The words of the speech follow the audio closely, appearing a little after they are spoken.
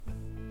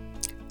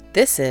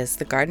This is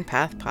the Garden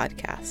Path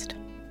Podcast.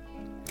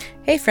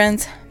 Hey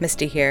friends,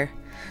 Misty here.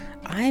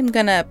 I'm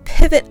gonna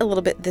pivot a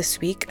little bit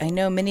this week. I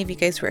know many of you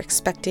guys were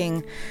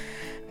expecting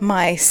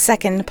my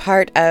second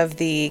part of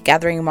the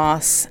Gathering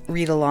Moss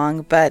read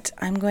along, but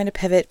I'm going to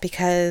pivot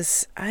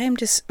because I'm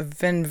just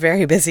been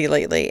very busy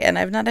lately and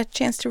I've not had a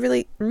chance to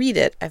really read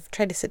it. I've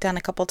tried to sit down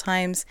a couple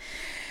times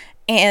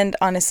and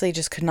honestly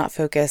just could not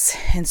focus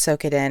and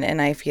soak it in,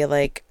 and I feel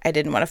like I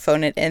didn't want to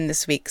phone it in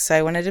this week, so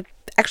I wanted to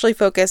actually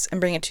focus and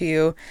bring it to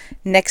you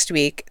next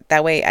week.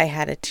 That way I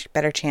had a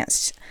better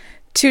chance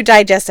to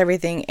digest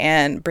everything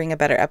and bring a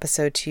better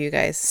episode to you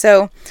guys.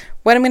 So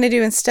what I'm going to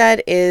do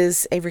instead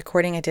is a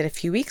recording I did a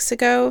few weeks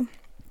ago.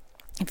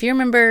 If you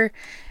remember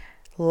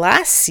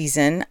last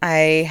season,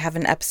 I have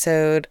an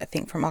episode, I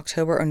think from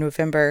October or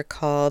November,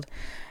 called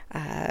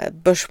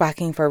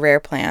Bushwhacking for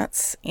Rare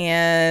Plants,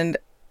 and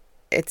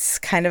it's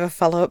kind of a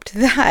follow-up to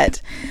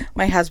that.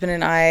 My husband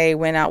and I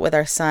went out with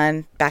our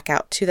son back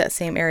out to that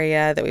same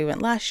area that we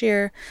went last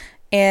year,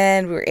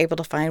 and we were able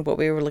to find what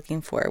we were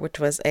looking for,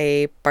 which was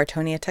a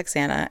Bartonia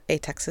texana, a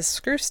Texas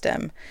screw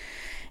stem.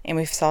 And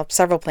we've saw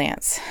several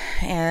plants.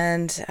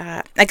 And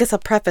I guess I'll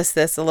preface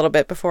this a little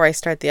bit before I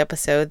start the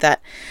episode that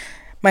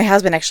my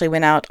husband actually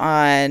went out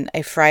on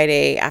a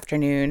Friday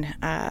afternoon,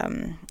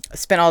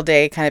 spent all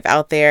day kind of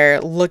out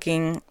there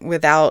looking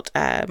without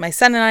my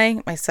son and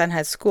I. My son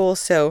had school,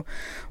 so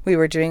we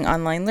were doing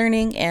online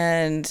learning,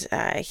 and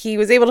he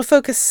was able to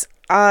focus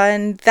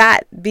on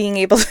that, being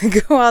able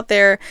to go out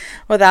there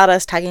without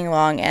us tagging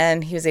along,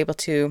 and he was able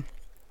to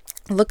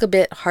look a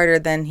bit harder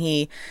than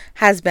he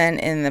has been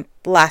in the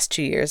last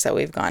 2 years that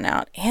we've gone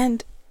out,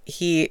 and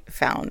he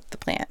found the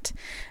plant.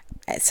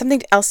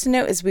 Something else to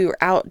note is we were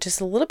out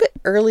just a little bit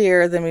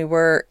earlier than we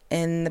were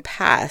in the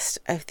past.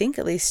 I think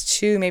at least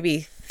 2,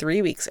 maybe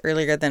 3 weeks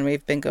earlier than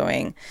we've been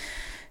going.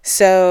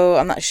 So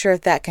I'm not sure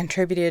if that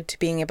contributed to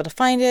being able to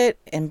find it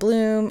in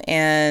bloom,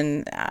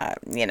 and,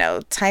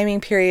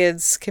 timing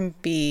periods can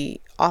be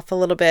off a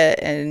little bit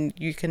and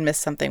you can miss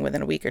something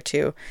within a week or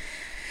two.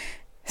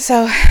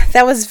 So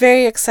that was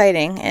very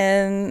exciting.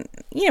 And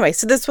anyway,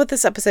 so this is what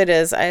this episode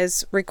is. I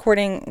was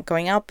recording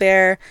going out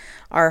there,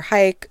 our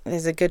hike.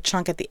 There's a good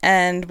chunk at the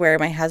end where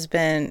my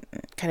husband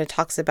kind of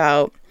talks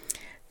about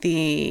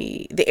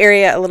the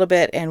area a little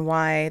bit and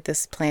why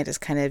this plant is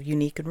kind of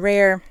unique and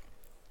rare.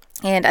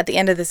 And at the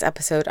end of this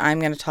episode, I'm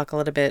going to talk a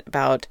little bit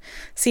about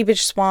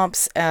seepage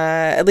swamps,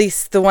 at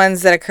least the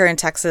ones that occur in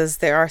Texas.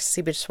 There are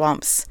seepage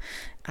swamps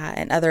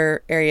in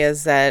other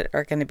areas that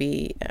are going to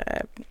be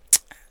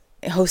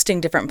hosting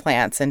different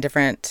plants and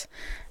different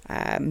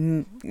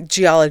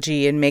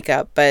geology and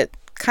makeup, but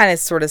kind of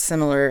sort of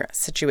similar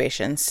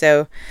situations.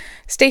 So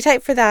stay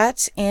tight for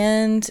that,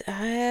 and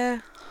I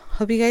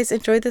hope you guys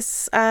enjoy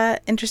this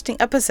interesting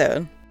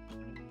episode.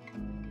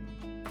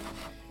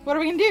 What are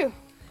we going to do?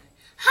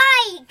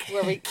 Hike!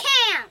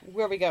 Camp!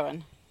 Where are we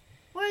going?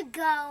 We're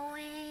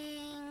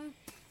going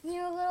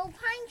near little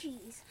pine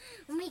trees.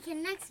 We'll make a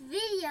next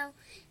video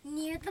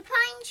near the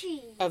pine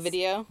trees. A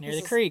video? Near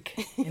the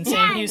creek in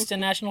Sam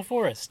Houston National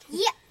Forest.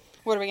 Yeah.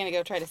 What are we going to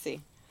go try to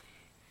see?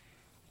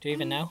 Do you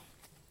even know?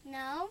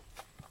 No.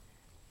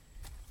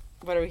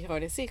 What are we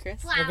going to see,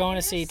 Chris? Flowers. We're going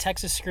to see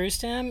Texas screw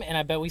stem, and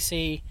I bet we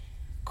see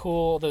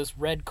those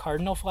red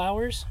cardinal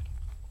flowers.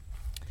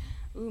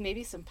 Ooh,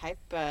 maybe some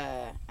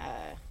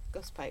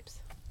ghost pipes.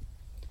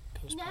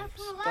 Ghost No,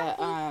 pipes.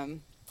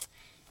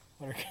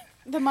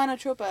 The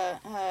Monotropa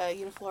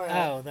uniflora.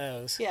 Oh,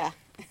 those. Yeah.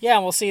 Yeah,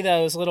 and we'll see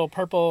those little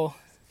purple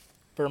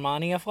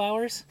Bermania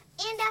flowers.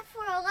 And if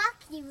we're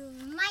lucky,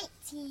 we might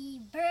see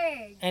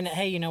birds. And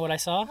hey, you know what I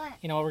saw? What?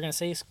 You know what we're going to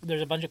see?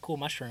 There's a bunch of cool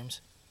mushrooms.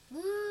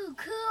 Ooh,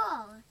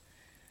 cool.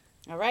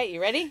 All right,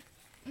 you ready?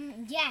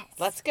 Yes.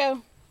 Let's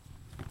go.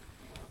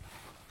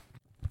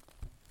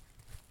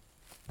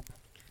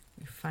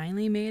 We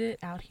finally made it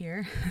out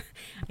here.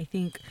 I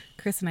think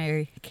Chris and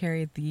I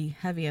carried the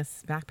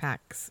heaviest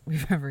backpacks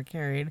we've ever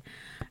carried,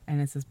 and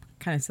this is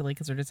kind of silly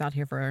because we're just out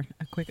here for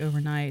a quick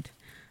overnight,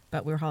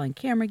 but we're hauling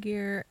camera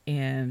gear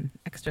and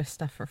extra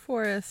stuff for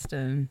forest,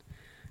 and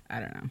I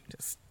don't know,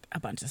 just a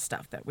bunch of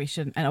stuff that we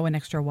shouldn't. And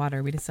extra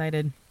water. We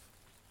decided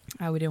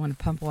we didn't want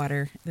to pump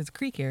water. There's a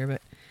creek here,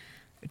 but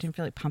we didn't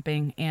feel like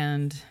pumping,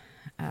 and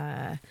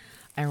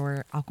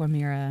our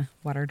Aquamira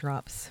water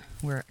drops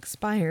were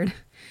expired.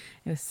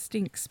 It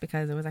stinks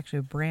because it was actually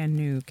a brand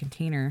new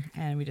container,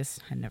 and we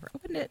just had never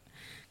opened it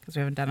because we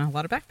haven't done a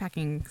lot of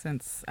backpacking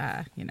since,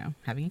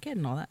 having a kid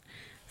and all that.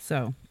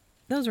 So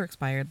those were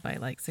expired by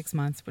like 6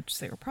 months, which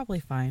they were probably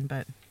fine,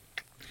 but...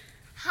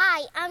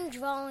 Hi, I'm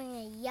drawing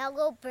a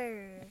yellow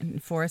bird.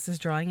 And Forrest is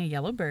drawing a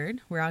yellow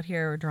bird. We're out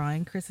here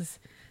drawing. Chris is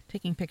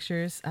taking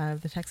pictures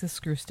of the Texas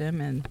screw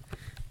stem, and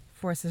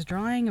Forrest is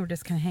drawing, and we're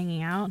just kind of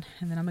hanging out.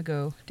 And then I'm going to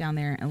go down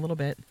there in a little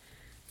bit,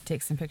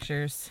 take some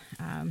pictures.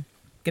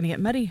 Going to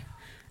get muddy,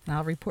 and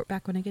I'll report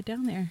back when I get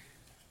down there.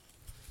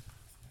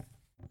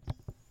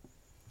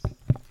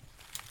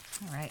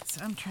 All right,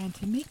 so I'm trying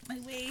to make my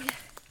way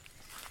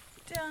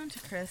down to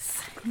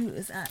Chris, who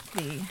is at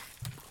the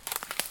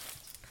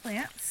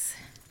plants,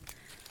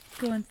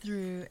 going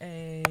through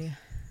a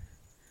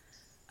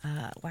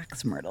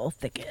wax myrtle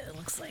thicket, it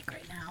looks like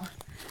right now.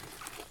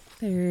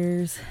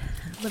 There's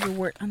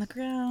liverwort on the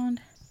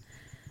ground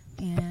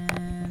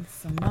and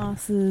some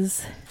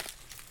mosses.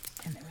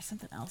 And there was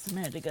something else a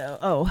minute ago.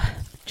 Oh,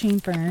 chain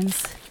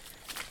ferns.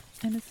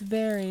 And it's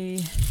very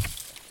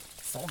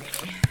soggy.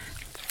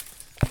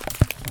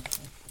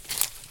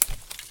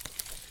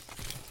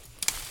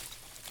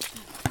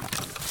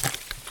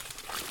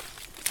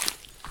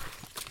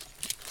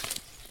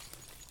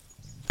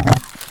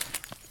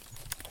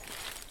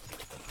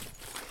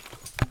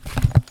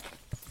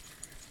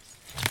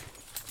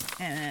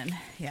 And then,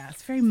 yeah,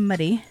 it's very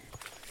muddy.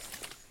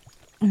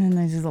 And then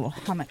there's these little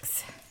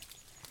hummocks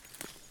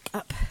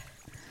up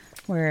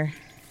where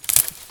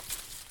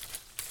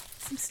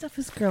some stuff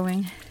is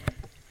growing.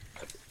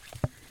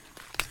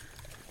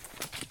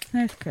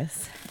 There's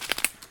Chris.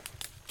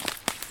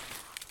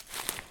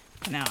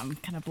 Now I'm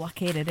kind of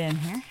blockaded in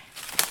here.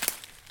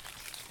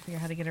 Figure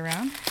out how to get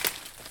around.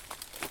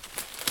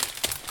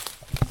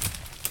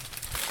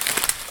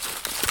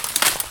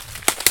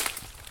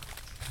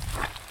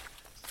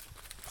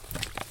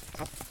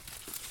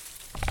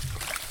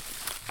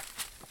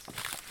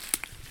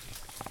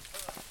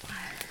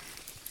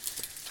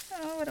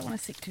 I don't want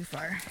to seek too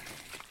far.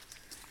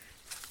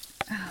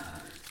 Oh.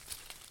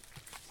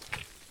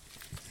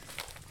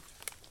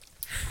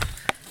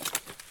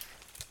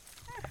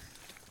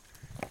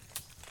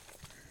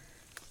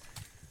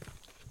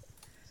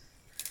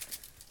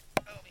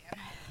 Oh man.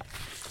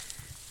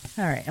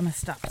 All right, I'm gonna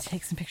stop to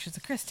take some pictures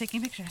of Chris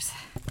taking pictures.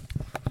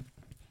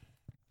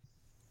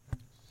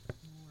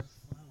 More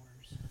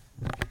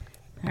flowers.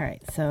 All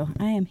right, so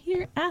I am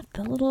here at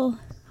the little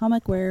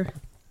hummock where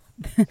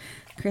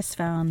Chris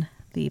found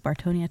the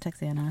Bartonia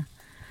texana,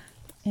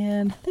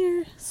 and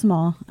they're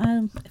small.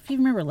 If you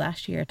remember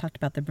last year, I talked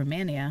about the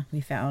Bromania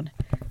we found.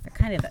 They're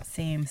kind of that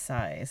same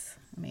size.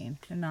 I mean,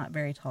 they're not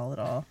very tall at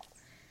all,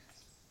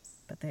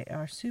 but they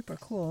are super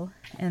cool.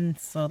 And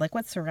so, like,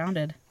 what's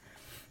surrounded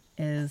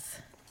is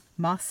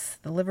moss,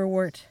 the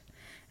liverwort,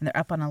 and they're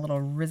up on a little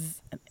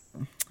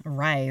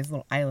rise,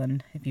 little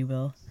island, if you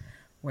will,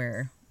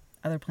 where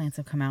other plants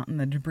have come out, and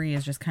the debris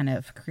has just kind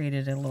of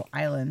created a little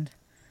island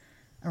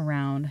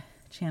around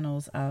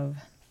channels of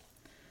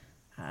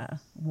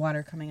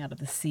water coming out of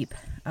the seep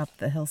up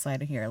the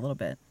hillside here a little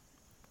bit,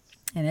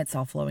 and it's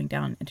all flowing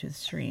down into the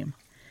stream.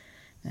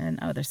 And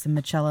oh, there's some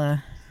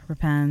Michella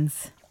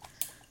repens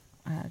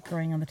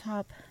growing on the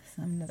top,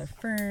 another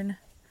fern,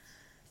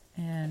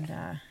 and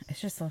it's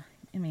just I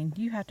mean,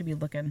 you have to be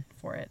looking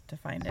for it to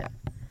find it.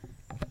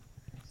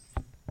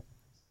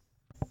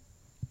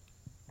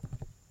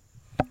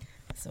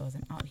 So as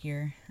I'm out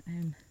here,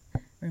 I'm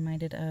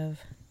reminded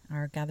of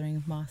our gathering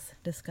of moss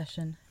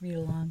discussion. Read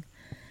along.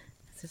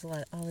 There's a lot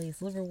of all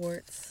these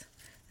liverworts,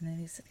 and then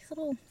these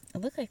little, it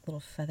look like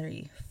little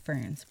feathery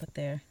ferns, but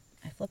I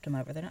flipped them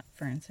over. They're not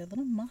ferns. They're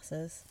little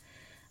mosses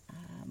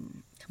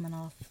coming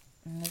off.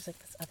 And there's like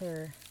this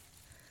other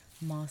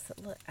moss that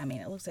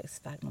it looks like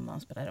sphagnum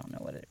moss, but I don't know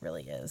what it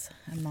really is.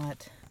 I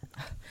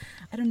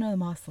don't know the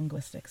moss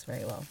linguistics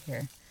very well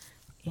here.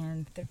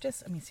 And they're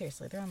just,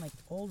 seriously, they're on like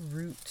old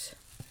roots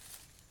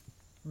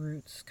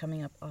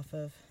coming up off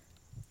of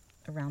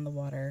around the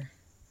water.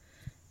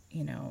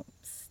 You know,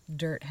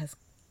 dirt has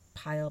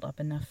piled up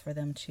enough for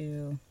them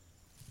to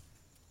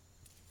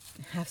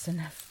have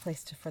enough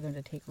place for them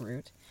to take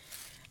root.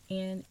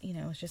 And, you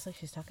know, it's just like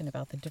she's talking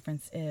about the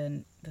difference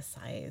in the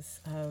size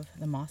of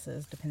the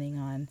mosses depending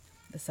on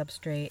the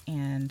substrate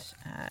and,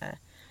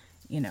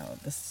 you know,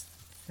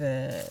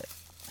 I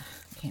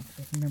can't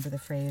remember the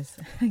phrase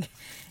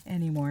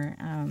anymore.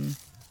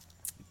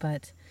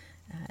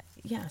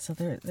 Yeah, so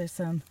there's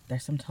some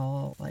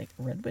tall, like,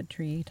 redwood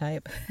tree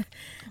type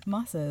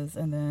mosses,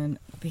 and then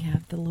we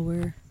have the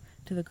lower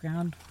to the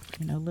ground,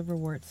 you know,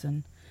 liverworts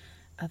and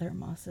other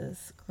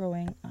mosses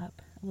growing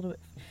up a little bit.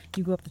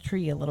 You go up the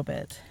tree a little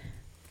bit,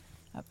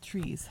 up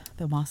trees,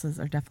 the mosses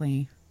are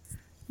definitely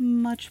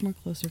much more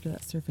closer to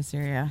that surface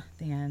area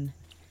than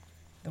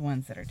the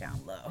ones that are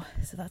down low.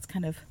 So that's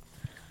kind of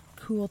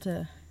cool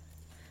to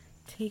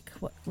take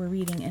what we're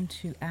reading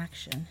into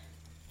action.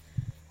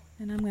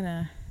 And I'm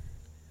gonna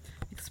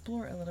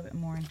explore a little bit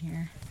more in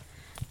here.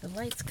 The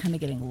light's kind of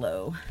getting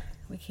low.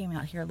 We came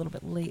out here a little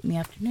bit late in the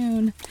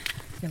afternoon.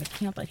 We're gonna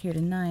camp out here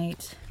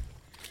tonight,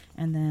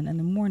 and then in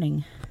the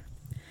morning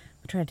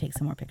we'll try to take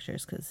some more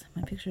pictures because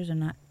my pictures are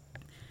not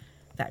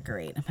that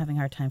great. I'm having a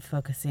hard time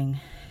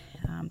focusing.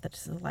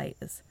 The light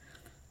is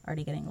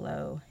already getting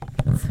low.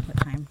 It's what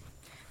time?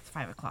 It's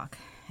 5 o'clock,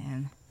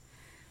 and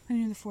when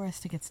you're in the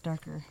forest it gets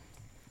darker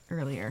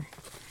earlier,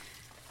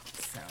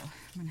 so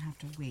I'm gonna have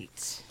to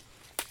wait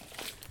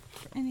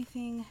for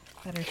anything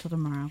better till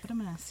tomorrow, but I'm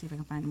gonna see if I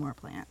can find more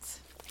plants.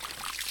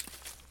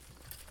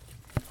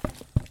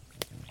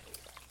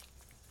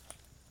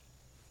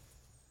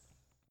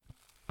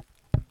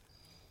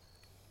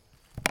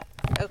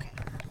 Okay.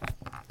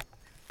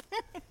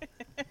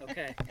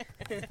 Okay.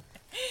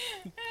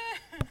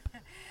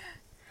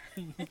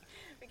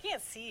 We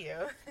can't see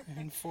you.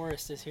 And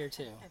Forrest is here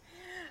too.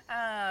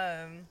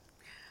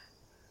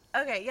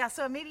 Okay, yeah,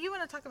 so maybe you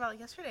want to talk about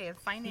yesterday and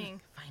finding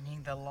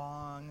the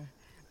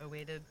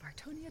long-awaited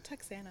Bartonia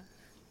texana.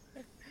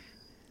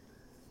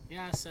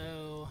 Yeah,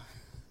 so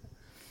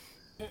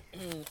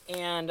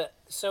and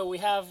so we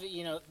have,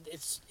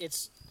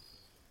 it's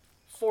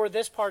for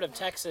this part of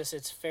Texas,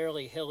 it's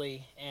fairly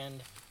hilly,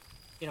 and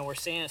we're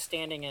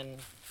standing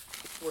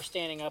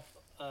up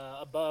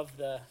above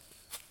the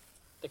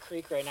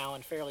creek right now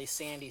in fairly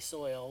sandy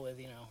soil with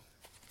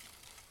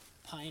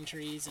pine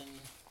trees and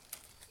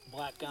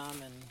black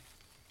gum and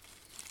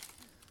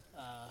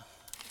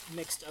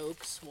mixed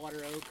oaks,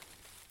 water oak,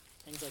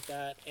 things like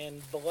that.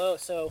 And below,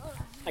 so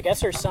I guess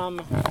there's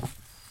some.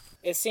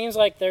 It seems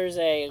like there's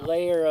a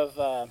layer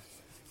of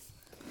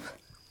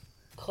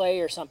clay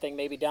or something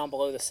maybe down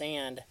below the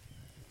sand,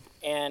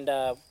 and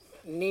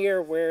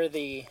near where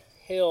the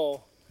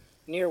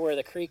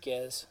creek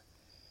is,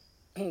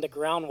 the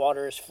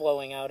groundwater is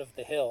flowing out of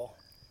the hill,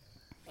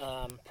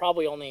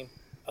 probably only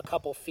a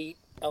couple feet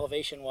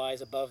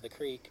elevation-wise above the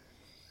creek,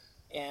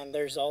 and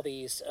there's all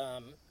these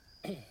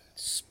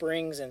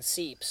springs and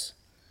seeps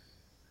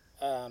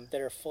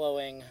that are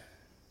flowing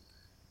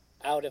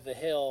out of the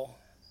hill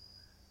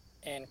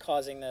and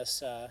causing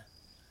this,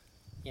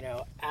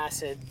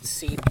 acid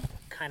seep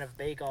kind of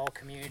bagel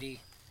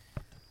community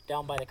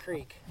down by the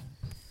creek.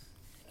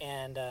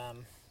 And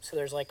so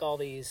there's like all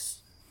these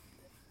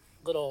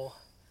little,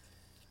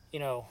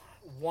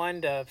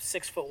 1 to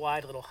 6 foot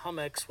wide little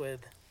hummocks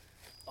with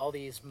all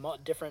these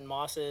different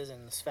mosses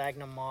and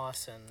sphagnum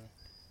moss and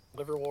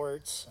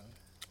liverworts,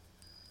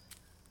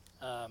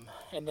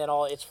 and then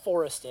it's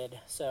forested.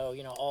 So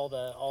all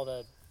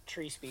the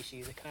tree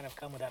species that kind of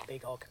come with that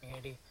bagel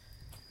community.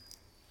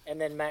 And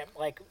then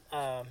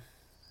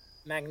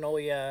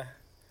Magnolia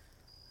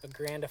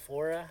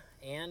grandiflora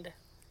and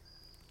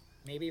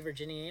maybe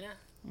Virginiana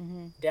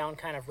down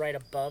kind of right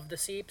above the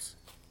seeps,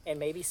 and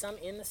maybe some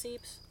in the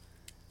seeps.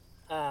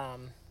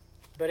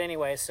 But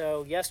anyway,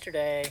 so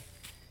yesterday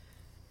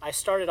I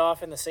started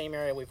off in the same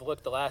area we've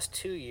looked the last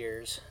 2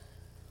 years,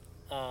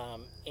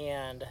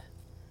 and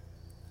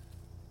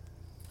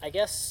I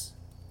guess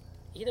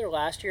either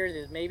last year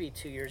or maybe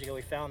 2 years ago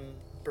we found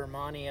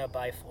Bartonia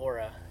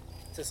biflora.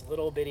 It's this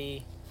little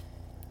bitty,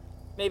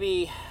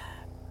 maybe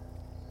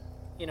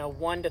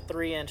 1 to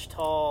 3 inch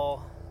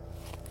tall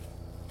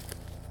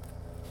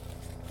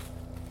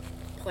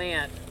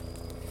plant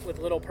with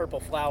little purple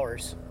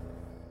flowers.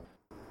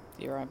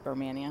 You're on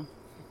Bartonia.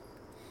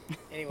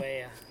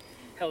 Anyway, a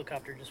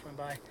helicopter just went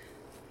by.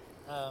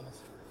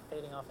 It's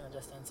fading off in the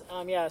distance.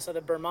 So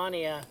the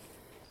Bartonia.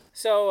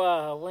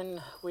 So when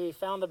we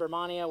found the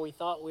Bartonia,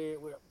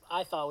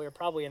 I thought we were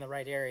probably in the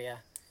right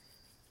area.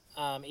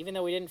 Even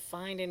though we didn't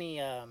find any,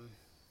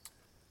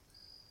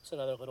 what's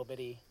another little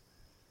bitty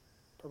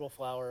purple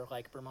flower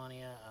like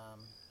Bartonia?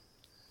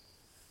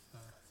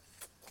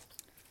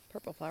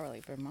 Purple flower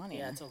like Bartonia.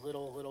 Yeah, it's a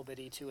little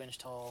bitty 2 inch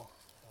tall.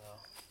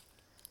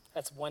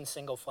 That's one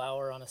single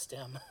flower on a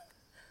stem.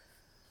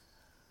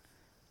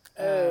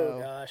 Oh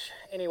gosh.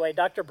 Anyway,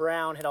 Dr.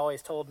 Brown had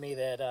always told me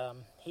that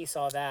he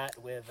saw that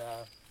with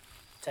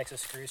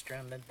Texas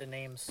screwstrum. The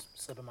name's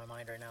slipping my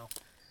mind right now.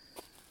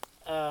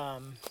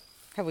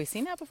 Have we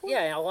seen that before?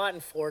 Yeah, a lot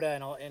in Florida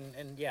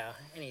and yeah,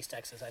 in East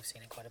Texas I've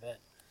seen it quite a bit.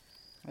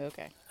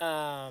 Okay.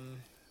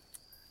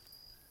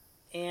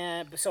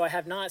 And so I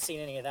have not seen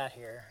any of that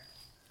here.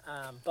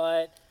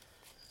 But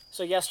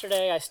so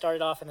yesterday I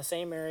started off in the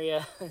same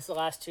area as the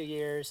last 2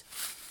 years,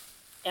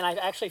 and I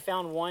actually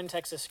found one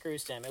Texas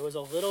screwstem. It was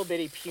a little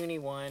bitty puny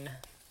one,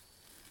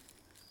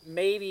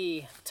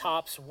 maybe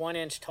tops 1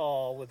 inch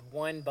tall with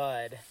one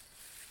bud,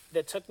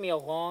 that took me a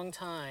long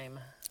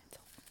time.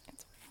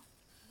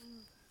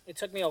 It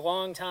took me a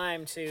long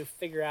time to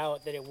figure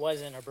out that it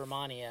wasn't a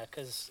Bartonia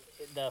because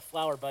the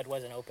flower bud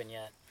wasn't open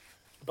yet,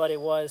 but it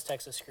was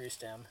Texas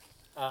screwstem,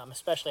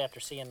 especially after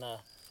seeing the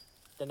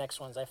next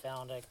ones I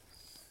found.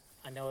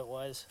 I know it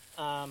was.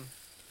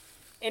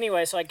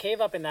 Anyway, so I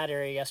cave up in that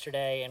area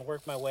yesterday and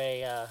worked my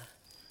way,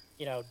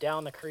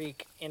 down the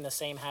creek in the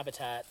same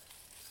habitat,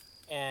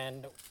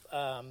 and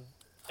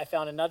I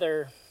found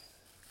another.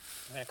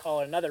 I'm going to call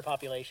it another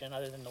population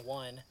other than the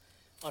one,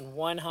 on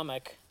one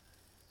hummock.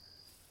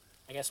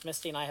 I guess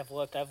Misty and I have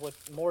looked. I've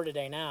looked more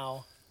today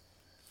now,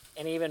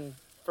 and even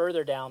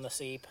further down the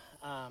seep.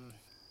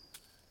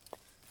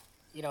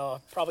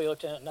 Probably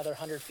looked at another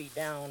 100 feet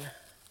down.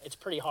 It's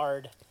pretty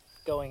hard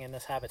going in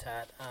this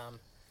habitat,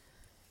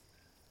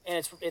 and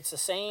it's the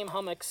same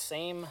hummocks,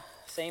 same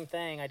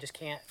thing. I just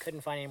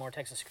couldn't find any more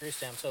Texas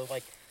screwstem. So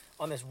like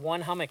on this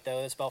one hummock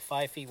though, that's about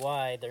 5 feet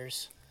wide.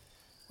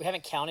 We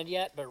haven't counted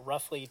yet, but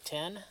roughly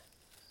 10.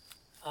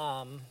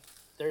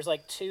 There's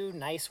like 2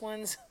 nice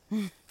ones.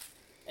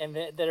 And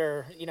that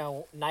are,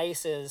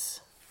 nice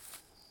as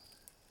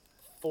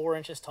 4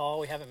 inches tall.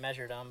 We haven't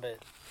measured them, but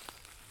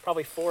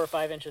probably 4 or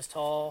 5 inches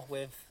tall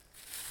with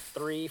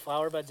 3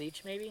 flower buds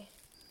each, maybe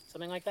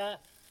something like that.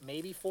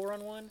 Maybe 4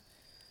 on one.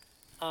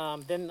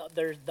 Then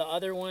there's the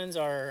other ones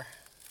are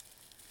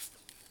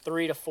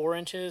 3 to 4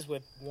 inches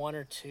with 1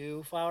 or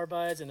 2 flower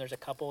buds, and there's a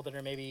couple that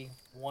are maybe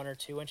 1 or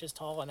 2 inches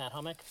tall on that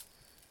hummock.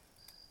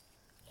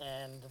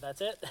 and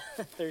that's it.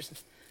 There's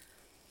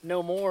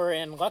no more,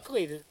 and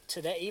luckily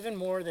today, even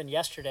more than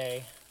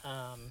yesterday,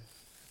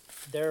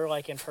 they're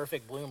like in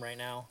perfect bloom right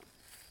now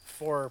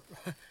for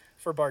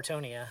for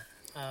Bartonia.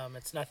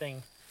 It's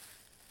nothing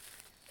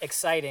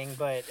exciting,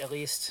 but at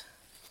least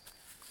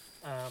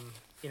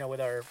with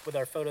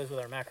our photos with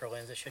our macro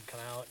lens, it should come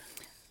out.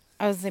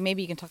 I was say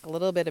maybe you can talk a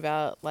little bit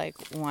about like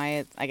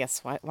why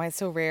it's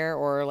so rare,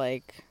 or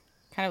like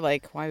kind of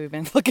like why we've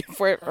been looking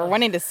for it or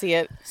wanting to see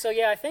it. So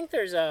yeah, I think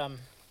there's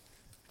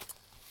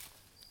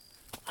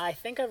I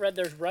think I read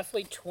there's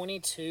roughly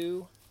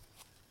 22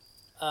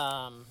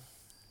 I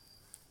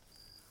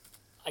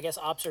guess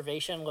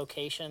observation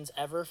locations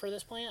ever for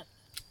this plant.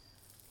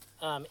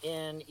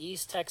 In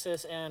East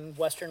Texas and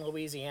Western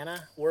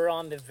Louisiana. We're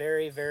on the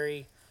very,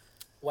 very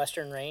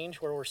western range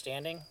where we're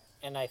standing,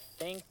 and I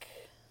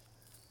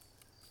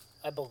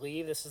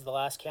believe this is the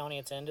last county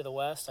it's in to the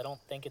west. I don't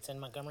think it's in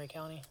Montgomery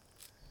County.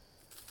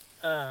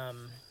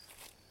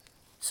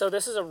 So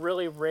this is a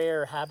really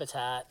rare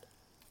habitat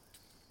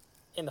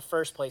in the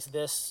first place.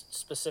 This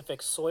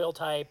specific soil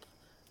type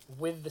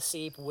with the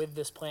seep, with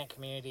this plant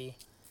community,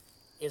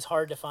 is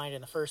hard to find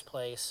in the first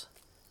place.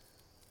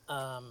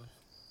 And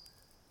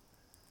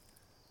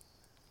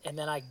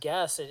then I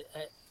guess it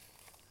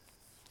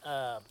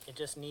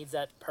just needs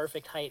that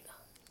perfect height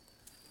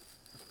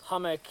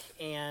hummock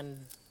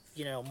and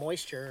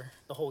moisture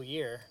the whole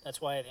year. That's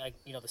why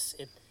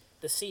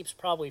the seeps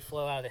probably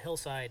flow out of the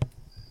hillside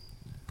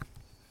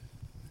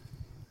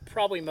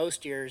probably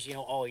most years,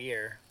 all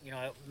year.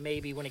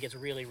 Maybe when it gets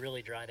really,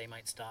 really dry, they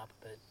might stop.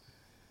 But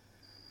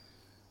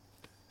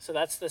so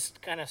that's this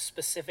kind of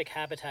specific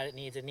habitat it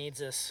needs. It needs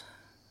this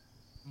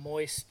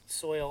moist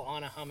soil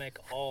on a hummock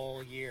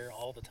all year,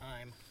 all the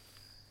time.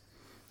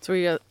 So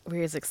were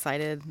you as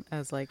excited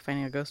as like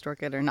finding a ghost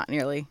orchid, or not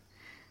nearly?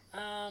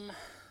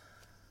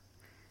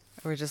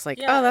 Or just like,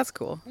 yeah. Oh, that's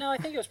cool. No, I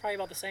think it was probably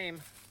about the same.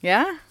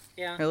 Yeah?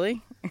 Yeah.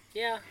 Really?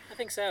 Yeah, I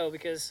think so,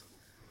 because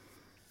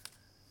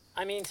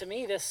I mean, to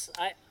me,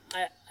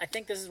 I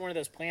think this is one of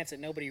those plants that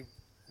nobody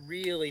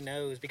really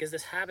knows, because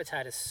this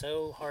habitat is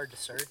so hard to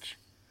search.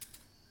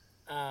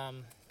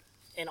 And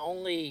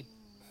only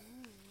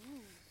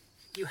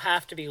you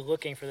have to be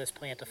looking for this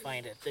plant to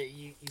find it. That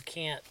you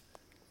can't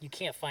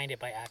find it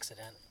by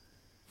accident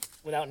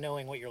without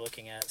knowing what you're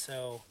looking at.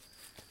 So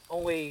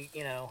only,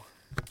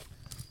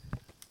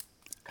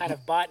 kind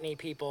of botany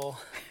people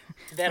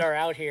that are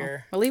out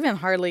here. Well, even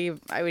hardly,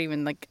 I would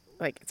even like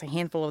it's a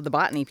handful of the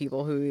botany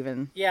people who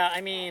even. Yeah,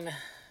 I mean,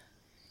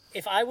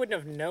 if I wouldn't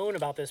have known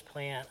about this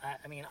plant,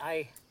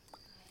 I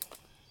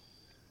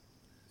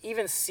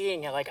even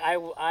seeing it, like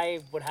I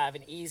would have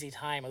an easy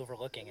time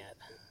overlooking it.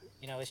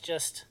 It's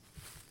just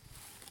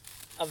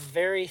a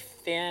very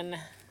thin.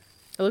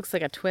 It looks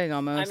like a twig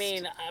almost. I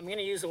mean, I'm going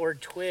to use the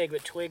word twig,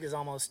 but twig is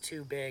almost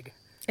too big.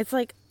 It's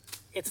like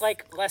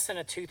less than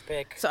a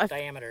toothpick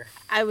diameter.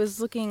 I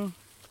was looking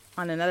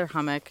on another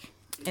hummock,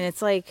 and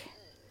it's like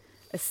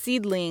a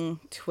seedling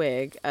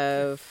twig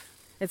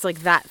it's like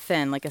that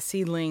thin, like a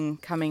seedling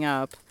coming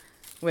up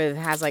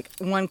has like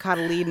one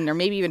cotyledon or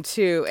maybe even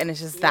two, and it's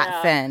just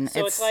that thin.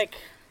 So it's like,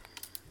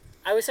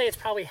 I would say it's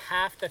probably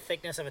half the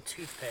thickness of a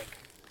toothpick,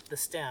 the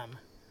stem.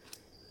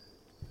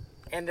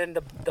 And then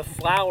the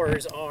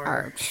flowers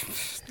are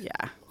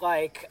yeah,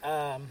 like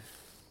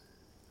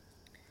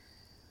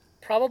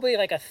probably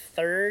like a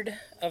third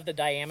of the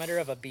diameter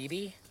of a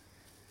BB.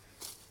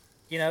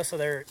 So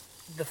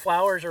the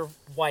flowers are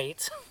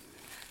white.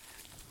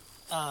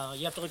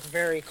 You have to look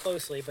very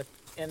closely, but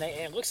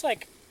it looks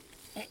like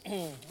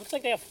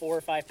they have 4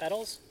 or 5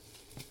 petals.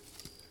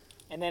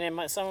 And then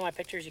in some of my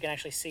pictures, you can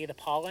actually see the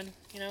pollen.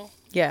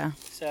 Yeah.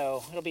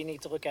 So it'll be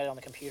neat to look at it on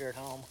the computer at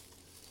home.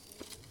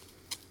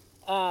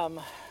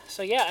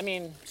 So yeah,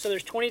 so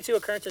there's 22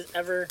 occurrences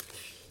ever.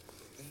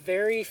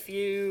 Very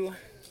few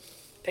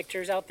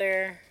pictures out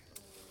there.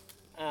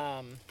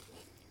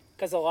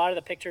 Because a lot of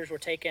the pictures were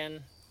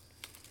taken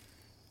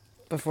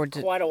before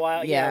quite a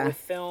while, with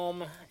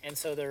film, and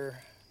so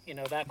they're,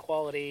 that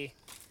quality.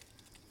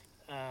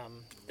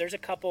 There's a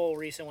couple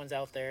recent ones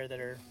out there that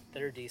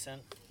are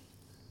decent,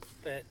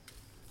 but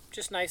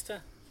just nice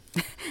to.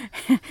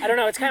 I don't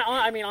know. It's kind of.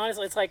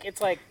 Honestly,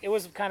 it's like it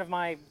was kind of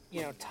my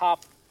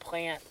top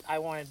plant I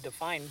wanted to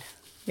find.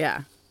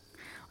 Yeah,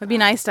 it'd be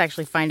nice to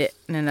actually find it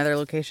in another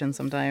location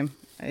sometime.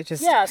 It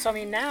just So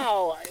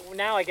now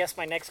I guess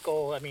my next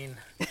goal.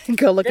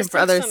 Go looking for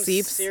other some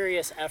seeps.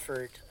 Serious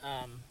effort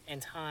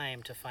and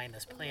time to find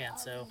this plant.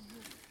 So,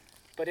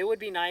 but it would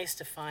be nice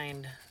to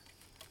find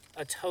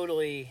a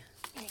totally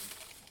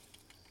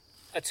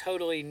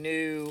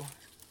new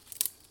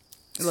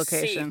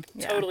location.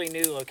 Seep, totally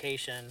new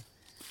location.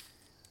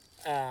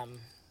 Now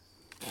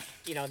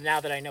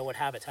that I know what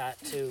habitat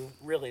to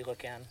really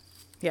look in.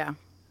 Yeah.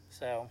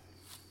 So.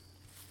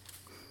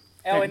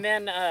 Oh, and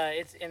then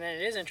it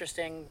is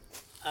interesting.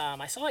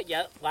 I saw it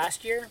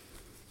last year,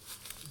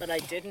 but I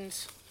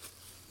didn't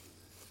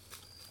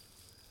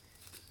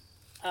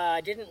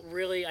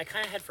really. I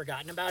kind of had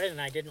forgotten about it,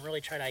 and I didn't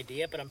really try to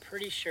ID it. But I'm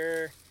pretty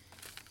sure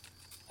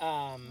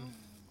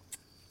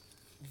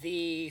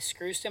The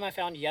screw stem I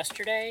found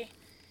yesterday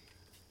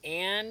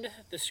and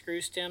the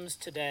screw stems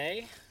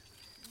today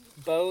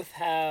both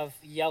have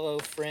yellow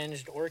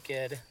fringed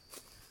orchid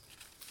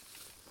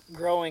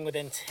growing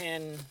within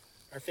 10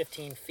 or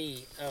 15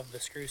 feet of the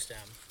screw stem.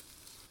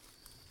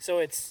 So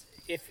it's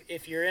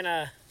if you're in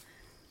a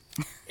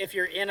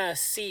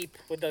seep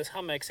with those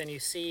hummocks and you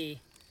see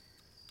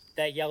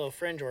that yellow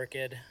fringe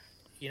orchid,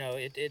 you know,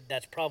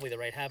 that's probably the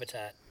right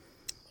habitat.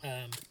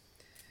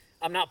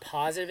 I'm not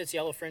positive it's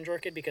yellow fringe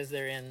orchid because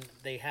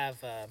they have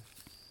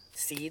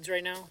seeds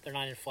right now. They're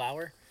not in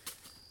flower.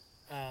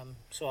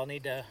 So I'll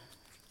need to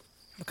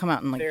They'll come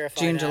out in like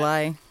June,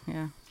 July.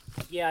 Yeah.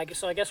 Yeah, I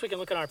guess we can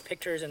look at our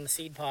pictures and the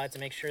seed pods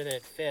and make sure that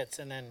it fits,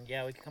 and then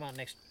yeah, we can come out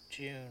next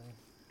June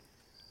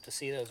to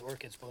see those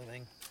orchids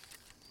blooming.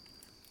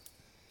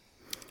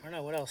 I don't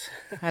know what else.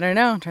 I don't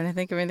know. I'm trying to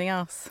think of anything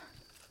else.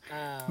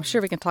 I'm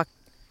sure we can talk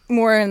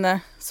more in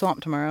the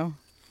swamp tomorrow.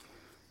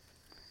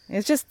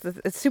 It's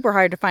super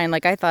hard to find.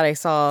 Like I thought I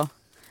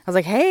was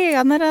like, hey,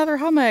 on that other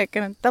hummock,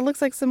 and that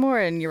looks like some more,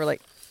 and you were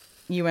like,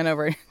 you went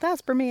over,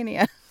 that's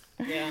Bartonia.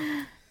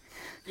 Yeah.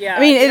 Yeah. I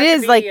mean, it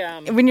is like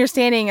when you're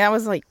standing, that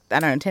was like, I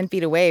don't know, 10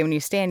 feet away. When you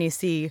stand, you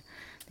see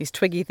these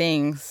twiggy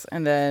things,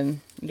 and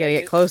then you got to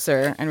get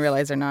closer and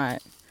realize they're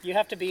not. You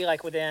have to be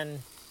like within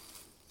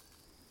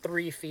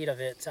 3 feet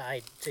of it to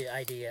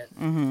ID it.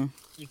 Mm-hmm.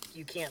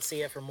 You can't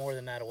see it from more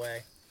than that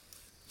away.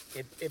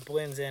 It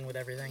blends in with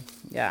everything.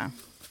 Yeah.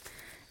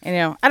 And,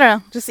 you know, I don't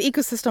know, just the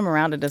ecosystem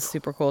around it is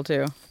super cool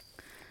too.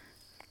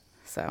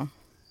 So,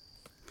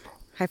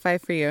 high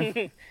five for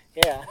you.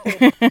 Yeah.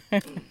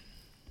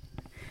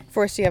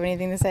 Forrest, do you have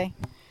anything to say?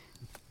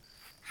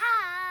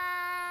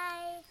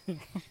 Hi.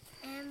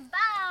 And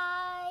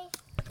bye.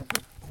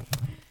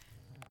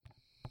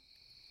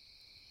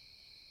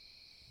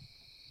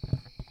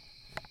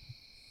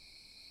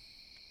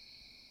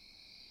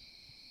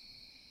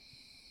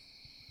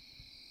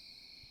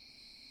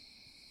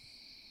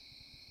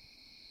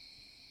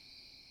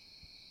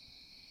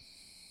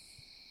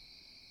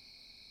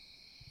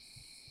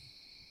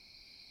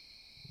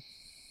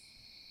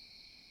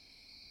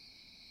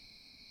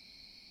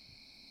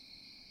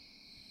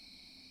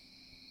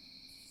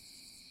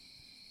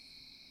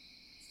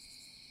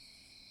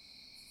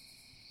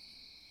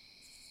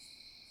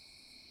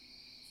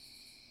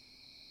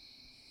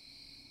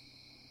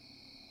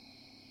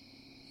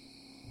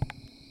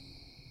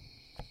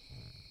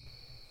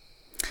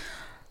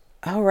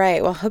 All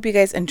right. Well, hope you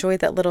guys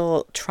enjoyed that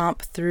little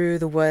tromp through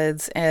the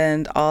woods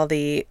and all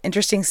the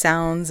interesting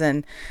sounds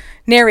and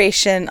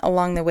narration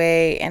along the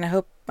way. And I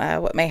hope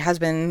what my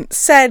husband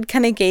said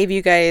kind of gave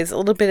you guys a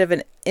little bit of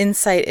an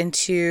insight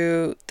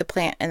into the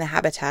plant and the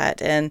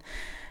habitat. And,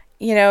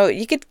 you know,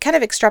 you could kind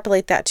of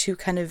extrapolate that to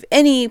kind of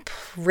any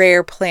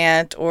rare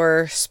plant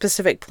or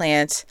specific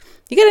plant.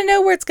 You got to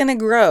know where it's going to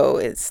grow.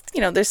 It's,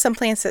 you know, there's some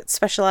plants that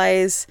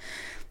specialize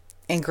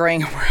in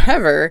growing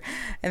wherever,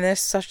 and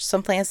there's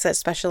some plants that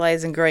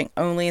specialize in growing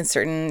only in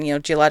certain, you know,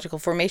 geological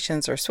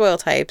formations or soil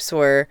types,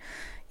 or,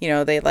 you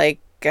know, they like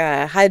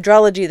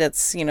hydrology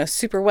that's, you know,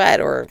 super wet,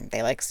 or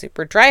they like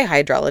super dry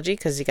hydrology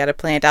because you got to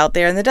plant out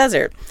there in the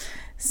desert.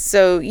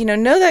 So, you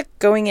know that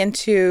going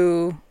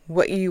into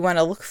what you want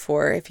to look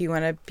for if you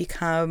want to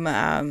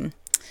become,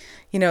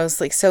 you know,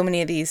 it's like so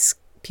many of these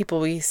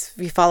people we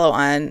follow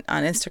on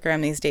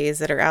Instagram these days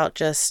that are out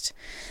just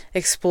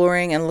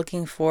exploring and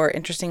looking for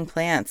interesting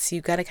plants.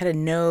 You got to kind of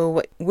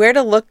know where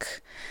to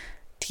look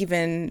to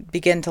even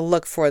begin to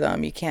look for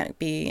them. You can't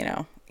be,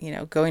 you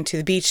know, going to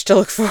the beach to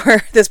look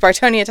for this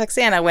Bartonia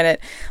texana when it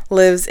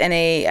lives in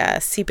a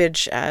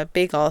seepage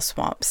bagel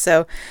swamp.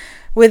 So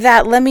with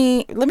that, let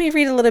me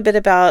read a little bit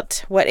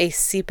about what a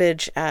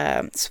seepage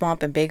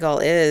swamp and bagel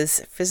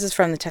is. This is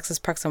from the Texas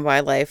Parks and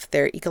Wildlife,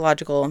 their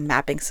ecological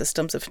mapping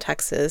systems of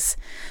Texas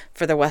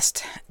for the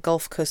West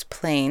Gulf Coast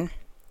Plain.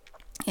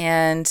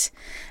 And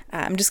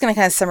I'm just going to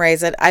kind of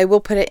summarize it. I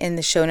will put it in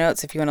the show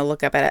notes if you want to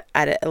look up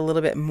at it a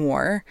little bit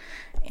more.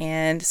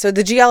 And so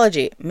the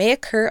geology may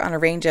occur on a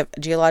range of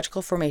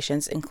geological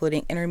formations,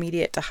 including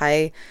intermediate to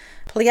high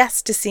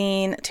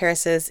Pleistocene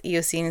terraces,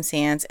 Eocene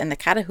sands, and the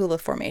Catahoula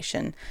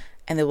Formation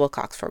and the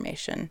Wilcox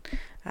Formation.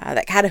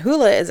 That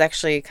Catahoula is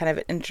actually kind of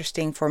an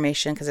interesting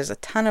formation because there's a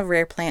ton of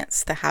rare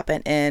plants that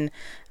happen in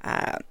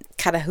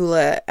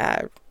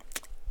Catahoula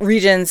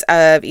regions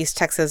of East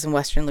Texas and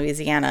Western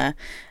Louisiana.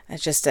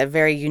 It's just a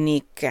very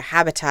unique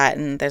habitat,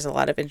 and there's a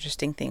lot of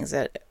interesting things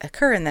that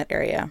occur in that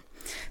area.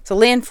 So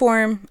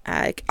landform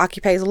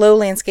occupies low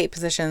landscape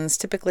positions,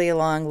 typically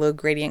along low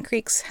gradient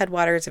creeks,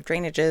 headwaters of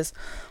drainages,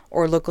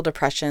 or local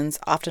depressions,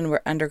 often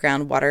where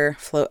underground water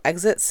flow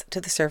exits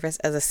to the surface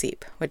as a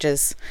seep, which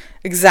is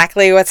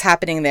exactly what's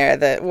happening there.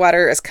 The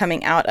water is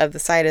coming out of the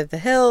side of the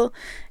hill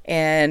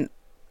and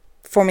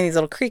forming these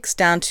little creeks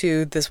down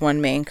to this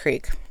one main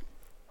creek.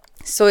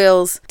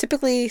 Soils,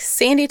 typically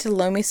sandy to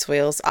loamy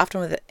soils,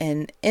 often with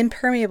an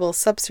impermeable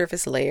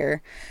subsurface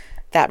layer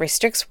that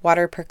restricts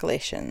water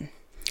percolation.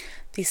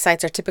 These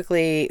sites are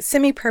typically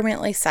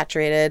semi-permanently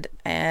saturated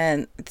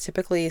and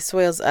typically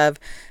soils of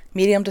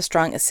medium to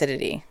strong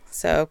acidity.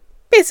 So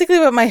basically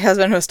what my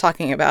husband was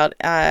talking about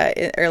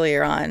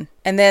earlier on.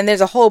 And then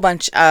there's a whole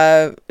bunch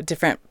of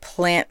different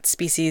plant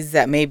species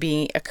that may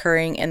be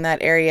occurring in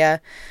that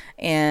area.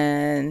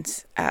 And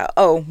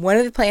one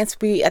of the plants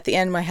at the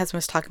end, my husband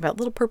was talking about,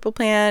 little purple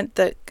plant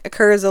that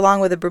occurs along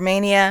with the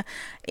Bartonia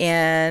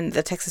and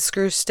the Texas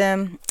screw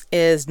stem,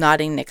 is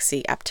nodding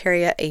nixie,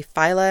 Aptera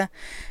aphylla.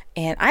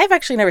 And I've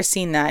actually never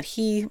seen that.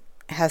 He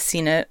has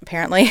seen it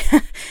apparently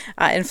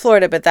in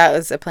Florida, but that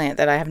was a plant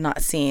that I have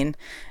not seen.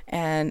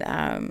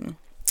 And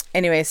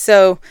anyway,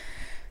 so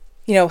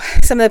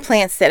some of the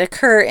plants that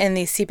occur in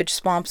these seepage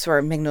swamps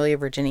are Magnolia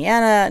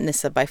virginiana,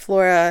 Nyssa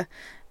biflora,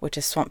 which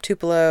is swamp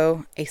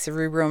tupelo,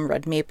 Acerubrum,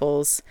 red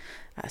maples,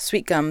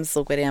 sweet gums,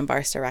 Liquidium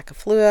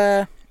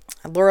styraciflua,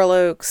 laurel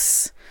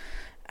oaks,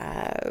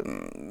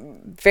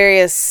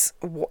 various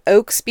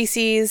oak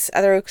species,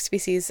 other oak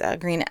species,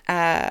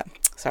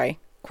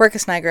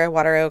 Quercus nigra,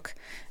 water oak,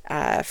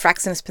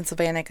 Fraxinus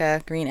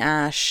pennsylvanica, green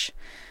ash.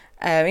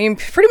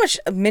 Pretty much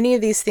many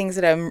of these things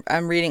that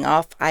I'm reading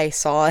off, I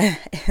saw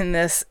in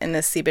this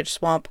seepage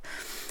swamp.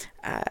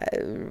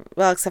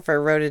 Except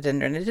for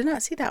rhododendron. I did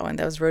not see that one.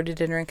 That was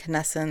rhododendron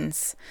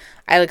canescens,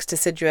 Ilex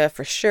decidua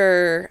for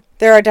sure.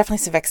 There are definitely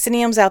some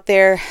vacciniums out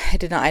there. I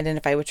did not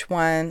identify which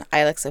one.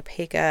 Ilex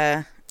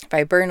opaca,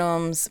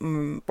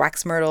 viburnums,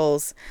 wax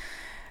myrtles.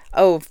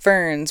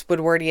 Ferns,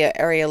 Woodwardia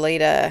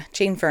areolata,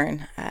 chain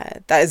fern.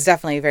 That is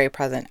definitely very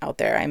present out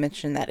there. I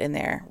mentioned that in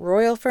there.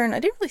 Royal fern. I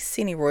didn't really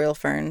see any royal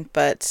fern,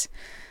 but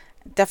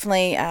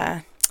definitely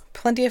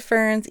plenty of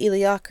ferns,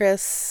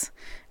 Eleocris.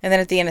 And then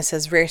at the end it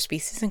says rare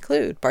species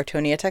include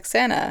Bartonia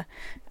texana,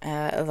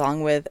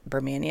 along with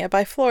Bartonia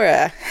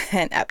biflora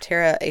and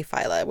Aptera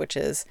aphylla, which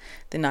is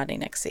the nodding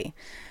nixie.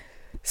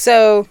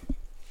 So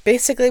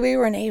basically we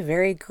were in a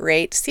very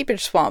great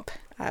seepage swamp.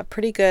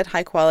 Pretty good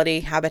high quality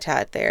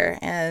habitat there.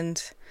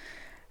 And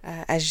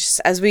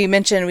as we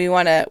mentioned, we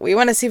want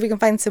to see if we can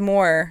find some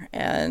more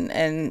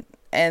and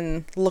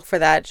look for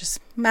that. Just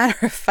a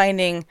matter of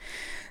finding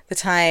the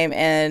time.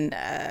 And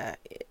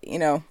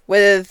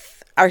with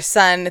our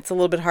son, it's a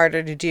little bit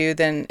harder to do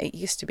than it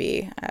used to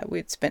be.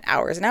 We'd spent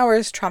hours and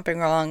hours tromping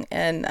along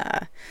in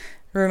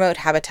remote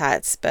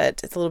habitats,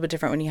 but it's a little bit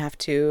different when you have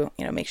to,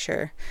 make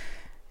sure,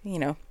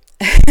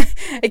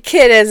 a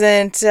kid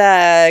isn't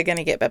going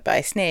to get bit by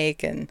a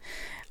snake and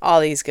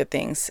all these good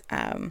things.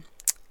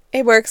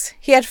 It works.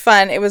 He had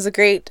fun. It was a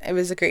great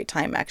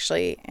time,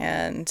 actually.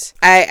 And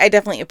I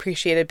definitely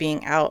appreciated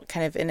being out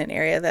kind of in an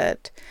area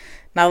that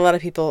not a lot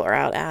of people are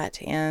out at,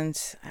 and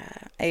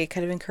I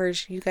kind of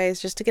encourage you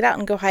guys just to get out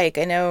and go hike.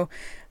 I know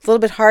it's a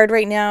little bit hard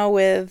right now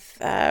with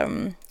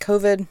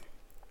COVID,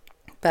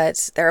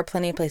 but there are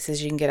plenty of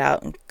places you can get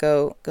out and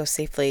go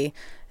safely,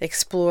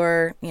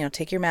 explore,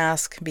 take your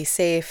mask, be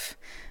safe,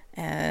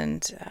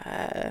 and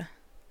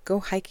go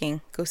hiking,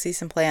 go see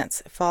some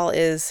plants. Fall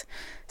is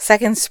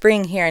second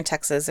spring here in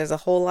Texas. There's a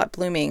whole lot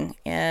blooming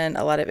and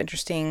a lot of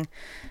interesting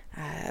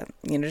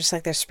just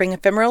like there's spring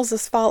ephemerals,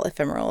 there's fall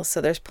ephemerals.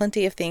 So there's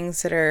plenty of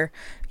things that are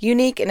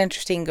unique and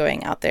interesting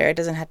going out there. It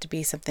doesn't have to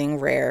be something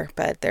rare,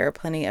 but there are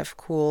plenty of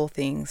cool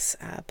things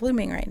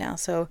blooming right now.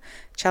 So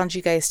challenge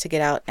you guys to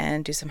get out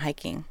and do some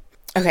hiking.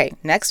 Okay,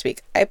 next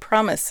week, I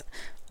promise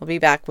we'll be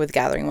back with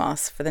Gathering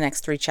Moss for the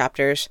next 3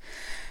 chapters.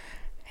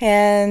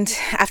 And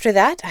after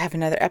that, I have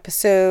another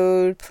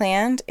episode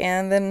planned,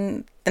 and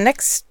then the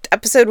next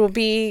episode will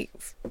be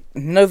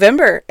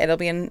November. It'll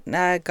be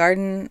a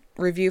garden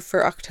review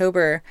for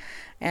October,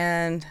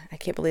 and I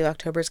can't believe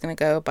October is going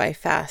to go by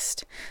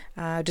fast.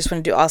 I just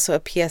want to do also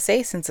a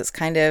PSA since it's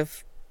kind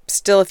of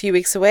still a few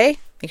weeks away.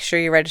 Make sure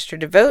you register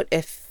to vote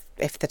if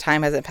the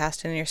time hasn't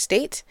passed in your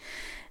state,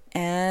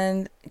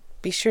 and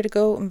be sure to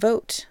go and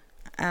vote.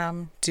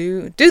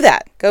 Do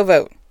that. Go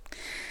vote.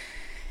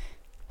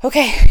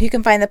 Okay, you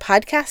can find the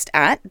podcast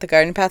at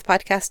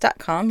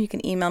thegardenpathpodcast.com. You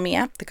can email me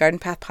at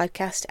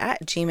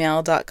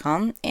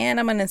thegardenpathpodcast@gmail.com, and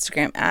I'm on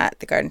Instagram at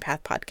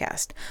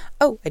thegardenpathpodcast.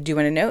 Oh, I do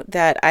want to note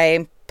that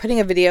I'm putting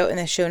a video in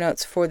the show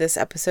notes for this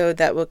episode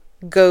that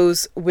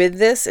goes with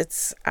this.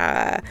 It's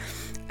a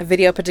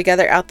video put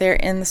together out there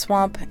in the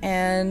swamp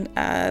and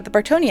the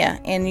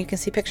Bartonia, and you can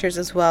see pictures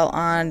as well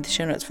on the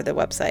show notes for the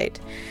website.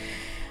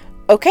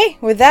 Okay,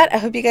 with that, I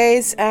hope you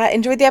guys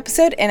enjoyed the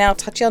episode, and I'll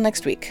talk to y'all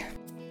next week.